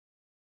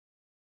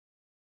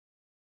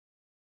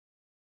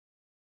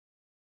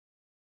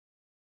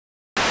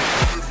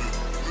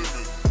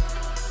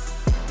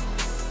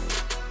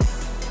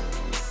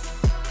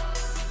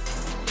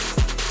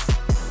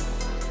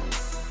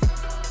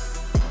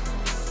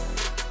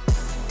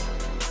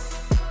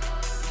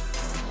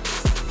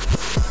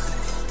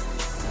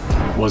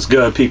What's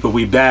good, people?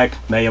 We back.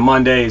 Mayor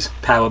Mondays,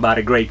 powered by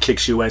the great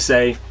Kicks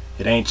USA.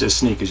 It ain't just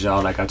sneakers,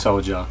 y'all, like I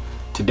told y'all.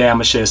 Today I'm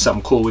gonna share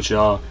something cool with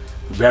y'all.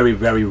 Very,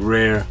 very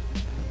rare.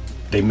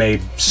 They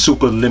made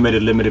super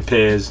limited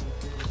pairs.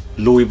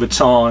 Louis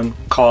Vuitton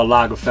Karl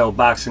Lagerfeld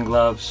boxing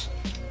gloves.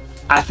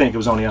 I think it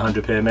was only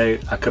 100 pair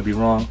made. I could be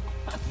wrong.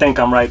 I think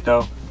I'm right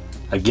though.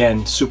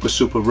 Again,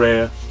 super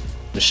rare. I'm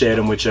gonna share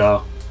them with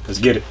y'all. Let's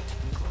get it.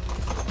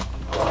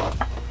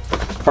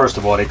 First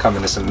of all, they come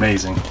in this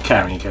amazing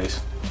carrying case,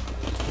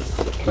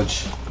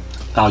 which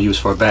I'll use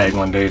for a bag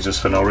one day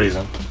just for no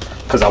reason,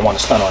 because I want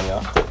to stun on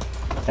y'all.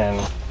 And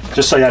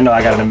just so y'all know,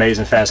 I got an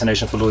amazing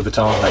fascination for Louis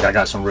Vuitton. Like, I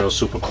got some real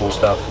super cool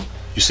stuff.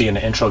 You see in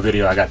the intro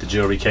video, I got the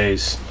jewelry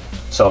case.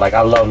 So like,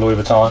 I love Louis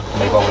Vuitton,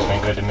 and they've always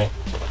been good to me.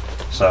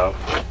 So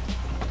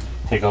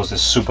here goes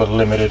this super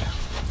limited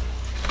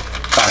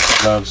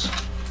boxing gloves.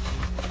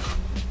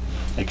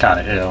 They kind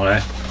of ill,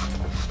 right?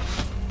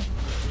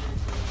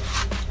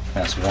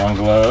 That's one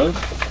glove.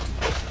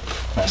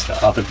 That's the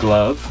other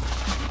glove.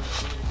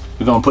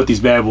 We're gonna put these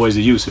bad boys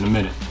to use in a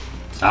minute.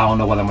 I don't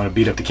know whether I'm gonna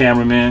beat up the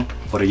cameraman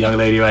or the young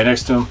lady right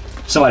next to him.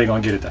 Somebody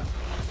gonna get it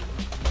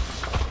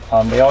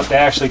though. They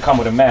actually come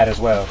with a mat as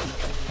well.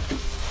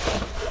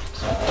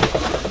 So,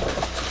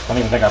 I don't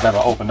even think I've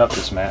ever opened up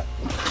this mat.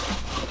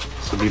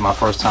 This will be my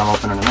first time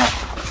opening a mat.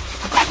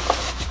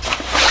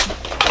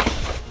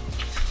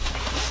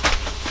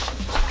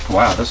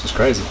 Wow, this is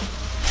crazy.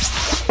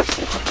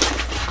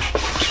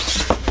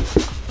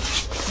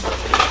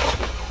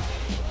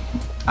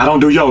 I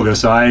don't do yoga,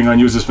 so I ain't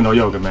gonna use this for no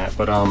yoga mat,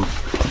 but I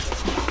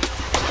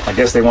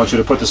guess they want you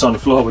to put this on the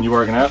floor when you're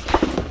working out,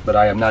 but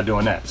I am not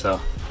doing that, so.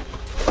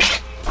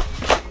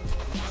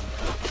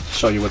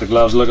 Show you what the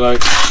gloves look like.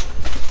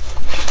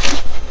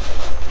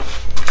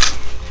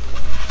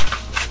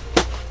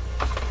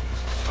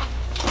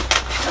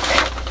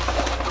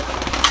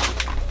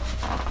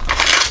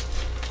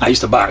 I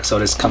used to box, so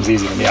this comes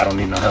easy to me. I don't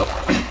need no help.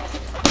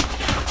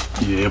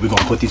 Yeah, we're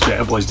gonna put these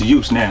bad boys to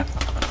use now.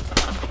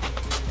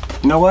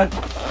 You know what?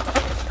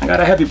 I got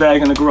a heavy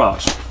bag in the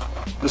garage.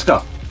 Let's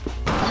go.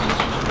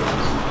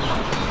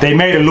 They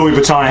made a Louis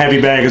Vuitton heavy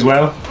bag as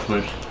well,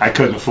 but I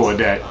couldn't afford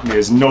that.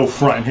 There's no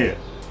front here.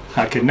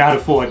 I could not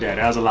afford that.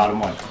 That was a lot of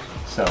money.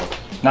 So,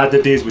 not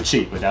that these were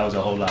cheap, but that was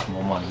a whole lot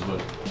more money.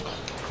 But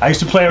I used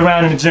to play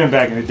around in the gym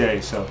back in the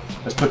day, so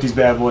let's put these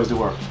bad boys to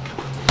work.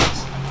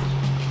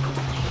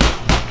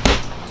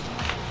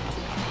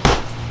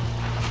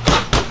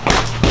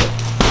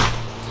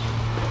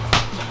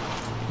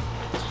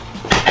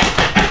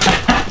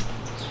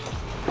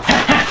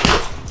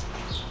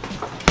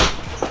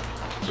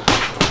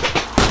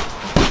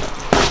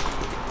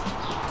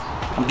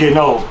 I'm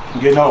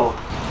getting old.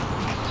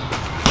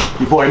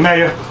 Your boy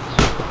Mayor,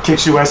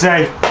 Kicks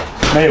USA,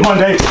 Mayor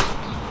Monday.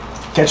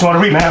 Catch you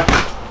on the remap.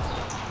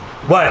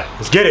 What?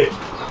 Let's get it.